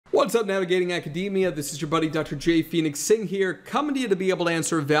What's up, Navigating Academia? This is your buddy Dr. J. Phoenix Singh here, coming to you to be able to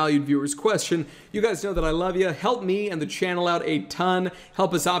answer a valued viewer's question. You guys know that I love you. Help me and the channel out a ton.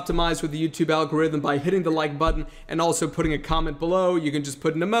 Help us optimize with the YouTube algorithm by hitting the like button and also putting a comment below. You can just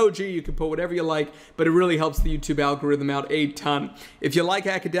put an emoji, you can put whatever you like, but it really helps the YouTube algorithm out a ton. If you like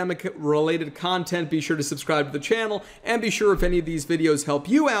academic-related content, be sure to subscribe to the channel, and be sure if any of these videos help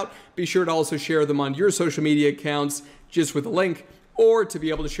you out, be sure to also share them on your social media accounts, just with a link, or to be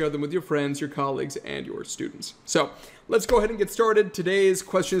able to share them with your friends, your colleagues, and your students. So let's go ahead and get started. Today's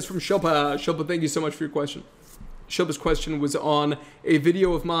question is from Shilpa. Shilpa, thank you so much for your question. Shilpa's question was on a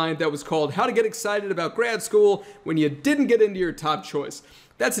video of mine that was called How to Get Excited About Grad School When You Didn't Get Into Your Top Choice.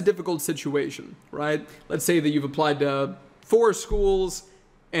 That's a difficult situation, right? Let's say that you've applied to 4 schools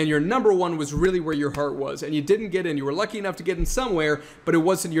and your number one was really where your heart was, and you didn't get in. You were lucky enough to get in somewhere, but it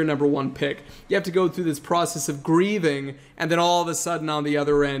wasn't your number one pick. You have to go through this process of grieving, and then all of a sudden on the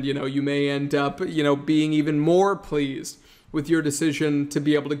other end, you may end up, being even more pleased with your decision to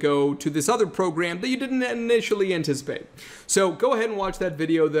be able to go to this other program that you didn't initially anticipate. So go ahead and watch that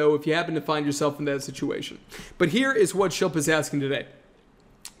video, though, if you happen to find yourself in that situation. But here is what Shilpa's asking today.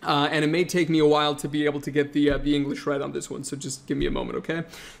 And it may take me a while to be able to get the English right on this one, so just give me a moment, okay?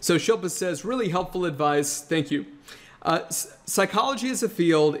 So Shilpa says, really helpful advice, thank you. Psychology as a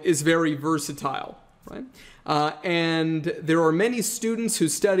field is very versatile, right? And there are many students who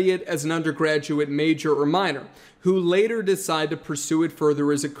study it as an undergraduate major or minor, who later decide to pursue it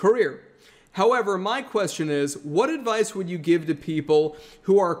further as a career. However, my question is, what advice would you give to people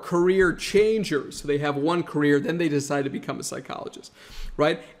who are career changers? So they have one career, then they decide to become a psychologist,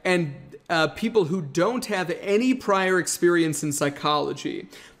 right? And people who don't have any prior experience in psychology,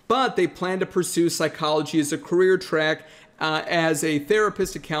 but they plan to pursue psychology as a career track as a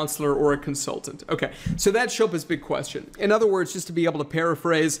therapist, a counselor, or a consultant. Okay, so that's Shilpa's big question. In other words, just to be able to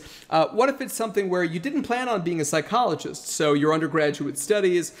paraphrase, what if it's something where you didn't plan on being a psychologist, so your undergraduate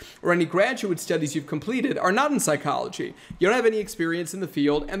studies or any graduate studies you've completed are not in psychology, you don't have any experience in the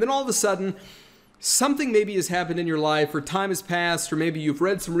field, and then all of a sudden, something maybe has happened in your life, or time has passed, or maybe you've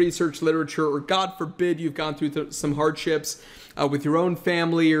read some research literature, or God forbid you've gone through some hardships with your own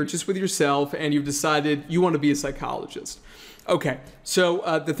family or just with yourself, and you've decided you want to be a psychologist. Okay,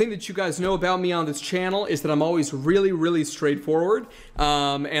 so the thing that you guys know about me on this channel is that I'm always really, really straightforward,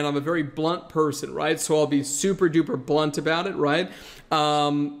 and I'm a very blunt person, right? So I'll be super duper blunt about it, right?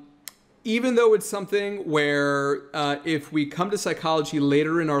 Even though it's something where if we come to psychology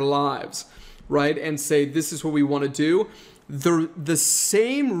later in our lives, right, and say this is what we want to do, the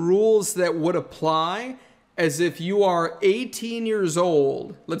same rules that would apply as if you are 18 years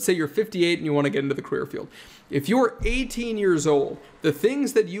old, let's say you're 58 and you want to get into the career field. If you're 18 years old, the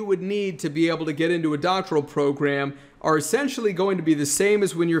things that you would need to be able to get into a doctoral program are essentially going to be the same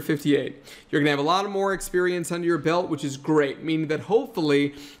as when you're 58. You're going to have a lot of more experience under your belt, which is great, meaning that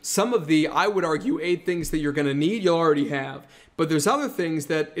hopefully some of the, I would argue, 8 things that you're going to need, you'll already have. But there's other things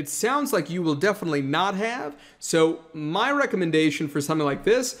that it sounds like you will definitely not have. So my recommendation for something like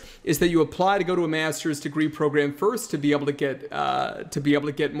this is that you apply to go to a master's degree program first to be able to get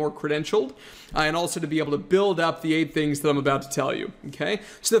more credentialed, and also to be able to build up the 8 things that I'm about to tell you. Okay.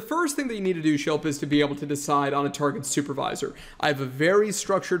 So the first thing that you need to do, Shilpa, is to be able to decide on a target supervisor. I have a very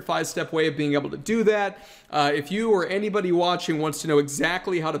structured 5-step way of being able to do that. If you or anybody watching wants to know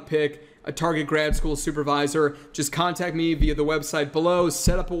exactly how to pick a target grad school supervisor, just contact me via the website below,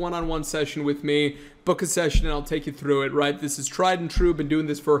 set up a one-on-one session with me, book a session, and I'll take you through it, right? This is tried and true. Been doing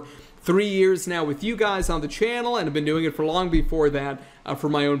this for 3 years now with you guys on the channel, and I've been doing it for long before that for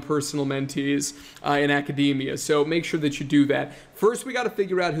my own personal mentees in academia. So make sure that you do that. First, we got to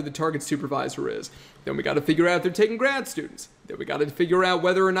figure out who the target supervisor is. Then we got to figure out if they're taking grad students. Then we got to figure out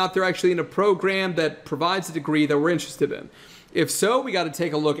whether or not they're actually in a program that provides a degree that we're interested in. If so, we got to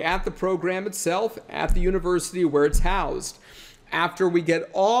take a look at the program itself, at the university where it's housed. After we get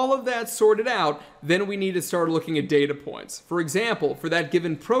all of that sorted out, then we need to start looking at data points. For example, for that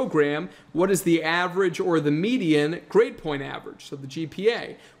given program, what is the average or the median grade point average, so the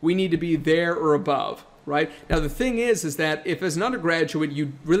GPA? We need to be there or above, right? Now, the thing is that if as an undergraduate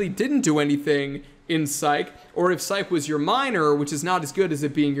you really didn't do anything in psych, or if psych was your minor, which is not as good as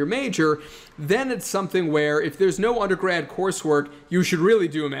it being your major, then it's something where if there's no undergrad coursework, you should really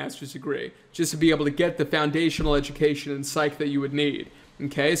do a master's degree just to be able to get the foundational education in psych that you would need.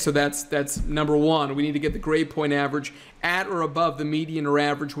 Okay, so that's number one. We need to get the grade point average at or above the median or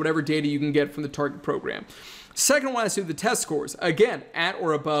average, whatever data you can get from the target program. Second one has to do with the test scores. Again, at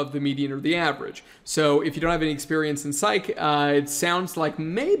or above the median or the average. So if you don't have any experience in psych, it sounds like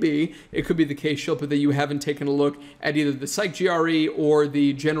maybe it could be the case, Shilpa, that you haven't taken a look at either the psych GRE or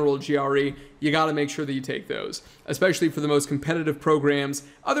the general GRE. You got to make sure that you take those, especially for the most competitive programs.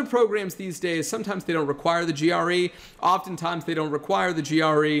 Other programs these days, sometimes they don't require the GRE. Oftentimes they don't require the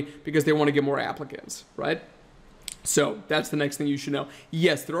GRE because they want to get more applicants, right? So that's the next thing you should know.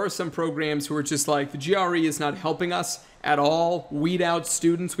 Yes, there are some programs who are just like, the GRE is not helping us at all. Weed out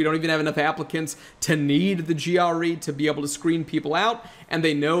students. We don't even have enough applicants to need the GRE to be able to screen people out. And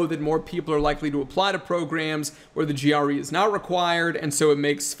they know that more people are likely to apply to programs where the GRE is not required. And so it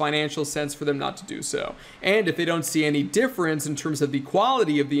makes financial sense for them not to do so. And if they don't see any difference in terms of the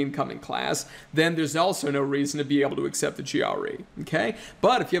quality of the incoming class, then there's also no reason to be able to accept the GRE. Okay?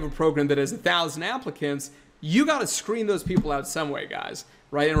 But if you have a program that has 1,000 applicants, you got to screen those people out some way, guys,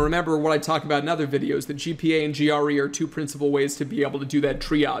 right? And remember what I talked about in other videos, that GPA and GRE are two principal ways to be able to do that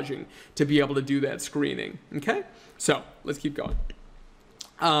triaging, to be able to do that screening, okay? So let's keep going.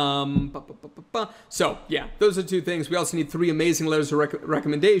 So yeah, those are two things. We also need 3 amazing letters of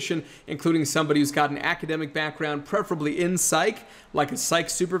recommendation, including somebody who's got an academic background, preferably in psych, like a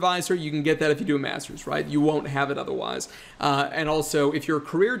psych supervisor. You can get that if you do a master's, right? You won't have it otherwise. And also, if you're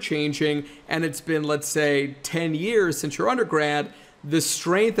career changing and it's been, let's say, 10 years since your undergrad, the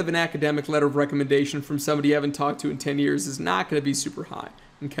strength of an academic letter of recommendation from somebody you haven't talked to in 10 years is not going to be super high.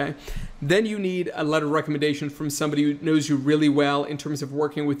 Okay. Then you need a letter of recommendation from somebody who knows you really well in terms of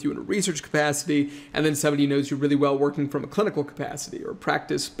working with you in a research capacity, and then somebody who knows you really well working from a clinical capacity or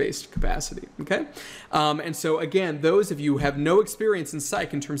practice-based capacity. Okay. And so again, those of you who have no experience in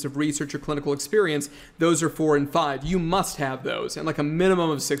psych in terms of research or clinical experience, those are 4 and 5. You must have those, and like a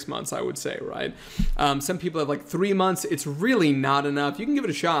minimum of 6 months, I would say, right? Some people have like 3 months. It's really not enough. You can give it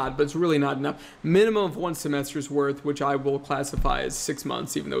a shot, but it's really not enough. Minimum of 1 semester's worth, which I will classify as 6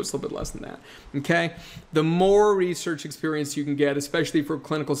 months, even though it's a little bit less than that. Okay? The more research experience you can get, especially for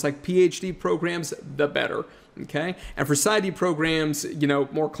clinical psych PhD programs, the better. Okay? And for PsyD programs, you know,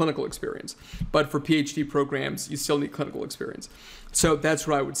 more clinical experience. But for PhD programs, you still need clinical experience. So that's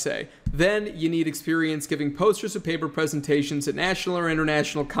what I would say. Then you need experience giving posters or paper presentations at national or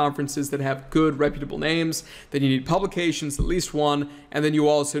international conferences that have good, reputable names. Then you need publications, at least 1. And then you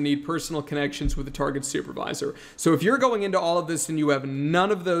also need personal connections with the target supervisor. So if you're going into all of this and you have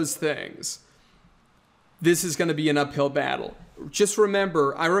none of those things, this is going to be an uphill battle. Just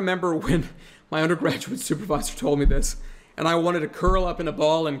remember, I remember when my undergraduate supervisor told me this, and I wanted to curl up in a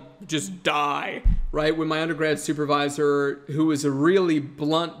ball and just die, right? When my undergrad supervisor, who was a really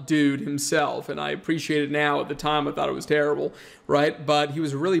blunt dude himself, and I appreciate it now, at the time I thought it was terrible, right? But he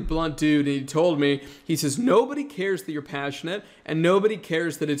was a really blunt dude, and he told me, he says, nobody cares that you're passionate, and nobody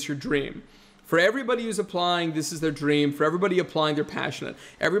cares that it's your dream. For everybody who's applying, this is their dream. For everybody applying, they're passionate.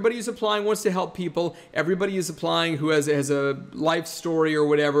 Everybody who's applying wants to help people. Everybody who's applying who has a life story or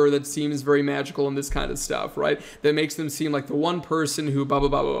whatever that seems very magical and this kind of stuff, right? That makes them seem like the one person who blah, blah,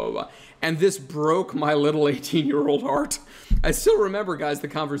 blah, blah, blah, blah. And this broke my little 18-year-old heart. I still remember, guys, the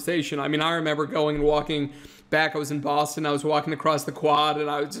conversation. I mean, I remember going and walking back. I was in Boston. I was walking across the quad, and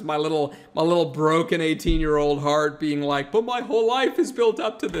I was just my little broken 18-year-old heart being like, but my whole life is built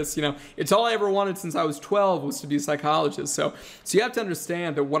up to this. You know, it's all I ever wanted since I was 12 was to be a psychologist. So you have to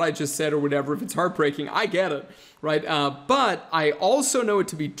understand that what I just said or whatever, if it's heartbreaking, I get it, right? But I also know it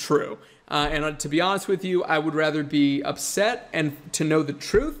to be true. And to be honest with you, I would rather be upset and to know the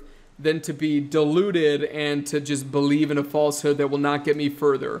truth than to be deluded and to just believe in a falsehood that will not get me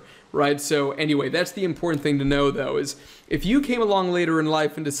further, right? So anyway, that's the important thing to know, though, is if you came along later in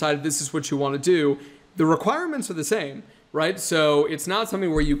life and decided this is what you want to do, the requirements are the same, right? So it's not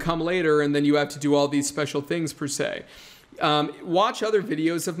something where you come later and then you have to do all these special things per se. Watch other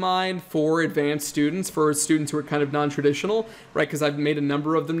videos of mine for advanced students, for students who are kind of non-traditional, right? Because I've made a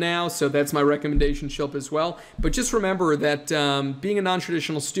number of them now, so that's my recommendation, Shilpa, as well. But just remember that being a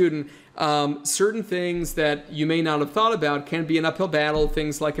non-traditional student, certain things that you may not have thought about can be an uphill battle,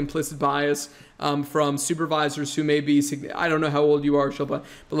 things like implicit bias from supervisors who may be, I don't know how old you are, Shilpa,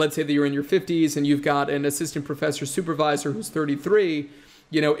 but let's say that you're in your 50s and you've got an assistant professor supervisor who's 33.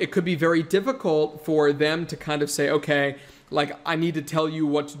 You know, it could be very difficult for them to kind of say, okay, like I need to tell you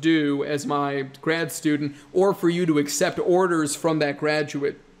what to do as my grad student, or for you to accept orders from that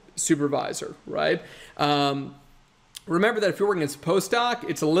graduate supervisor, right? Remember that if you're working as a postdoc,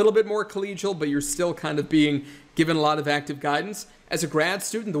 it's a little bit more collegial, but you're still kind of being given a lot of active guidance. As a grad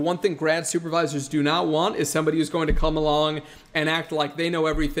student, the one thing grad supervisors do not want is somebody who's going to come along and act like they know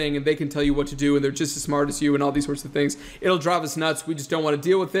everything and they can tell you what to do and they're just as smart as you and all these sorts of things. It'll drive us nuts. We just don't want to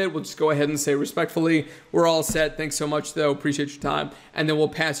deal with it. We'll just go ahead and say respectfully, we're all set. Thanks so much, though. Appreciate your time. And then we'll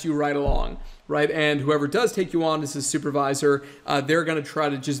pass you right along. Right, and whoever does take you on as a supervisor, they're going to try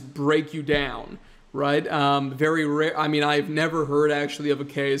to just break you down, right? Very rare. I mean, I've never heard actually of a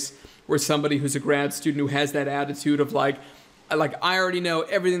case where somebody who's a grad student who has that attitude of like I already know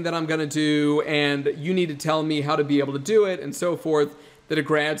everything that I'm going to do, and you need to tell me how to be able to do it, and so forth. That a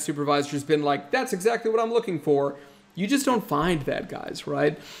grad supervisor has been like, that's exactly what I'm looking for. You just don't find that, guys,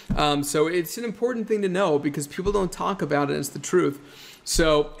 right? So it's an important thing to know because people don't talk about it. And it's the truth.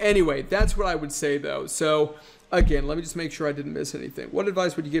 So anyway, that's what I would say, though. So again, let me just make sure I didn't miss anything. What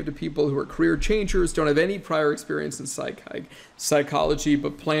advice would you give to people who are career changers, don't have any prior experience in psychology,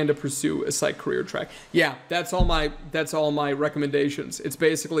 but plan to pursue a psych career track? Yeah, that's all my recommendations. It's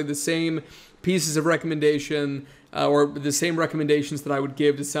basically the same pieces of recommendation or the same recommendations that I would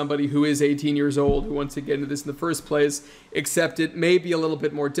give to somebody who is 18 years old who wants to get into this in the first place, except it may be a little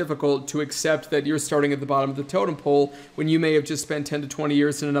bit more difficult to accept that you're starting at the bottom of the totem pole when you may have just spent 10 to 20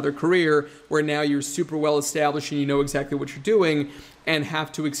 years in another career where now you're super well established and you know exactly what you're doing, and have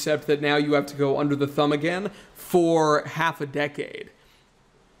to accept that now you have to go under the thumb again for half a decade.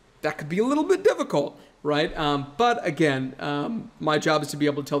 That could be a little bit difficult. Right? But again, my job is to be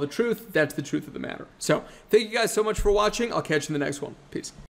able to tell the truth. That's the truth of the matter. So thank you guys so much for watching. I'll catch you in the next one. Peace.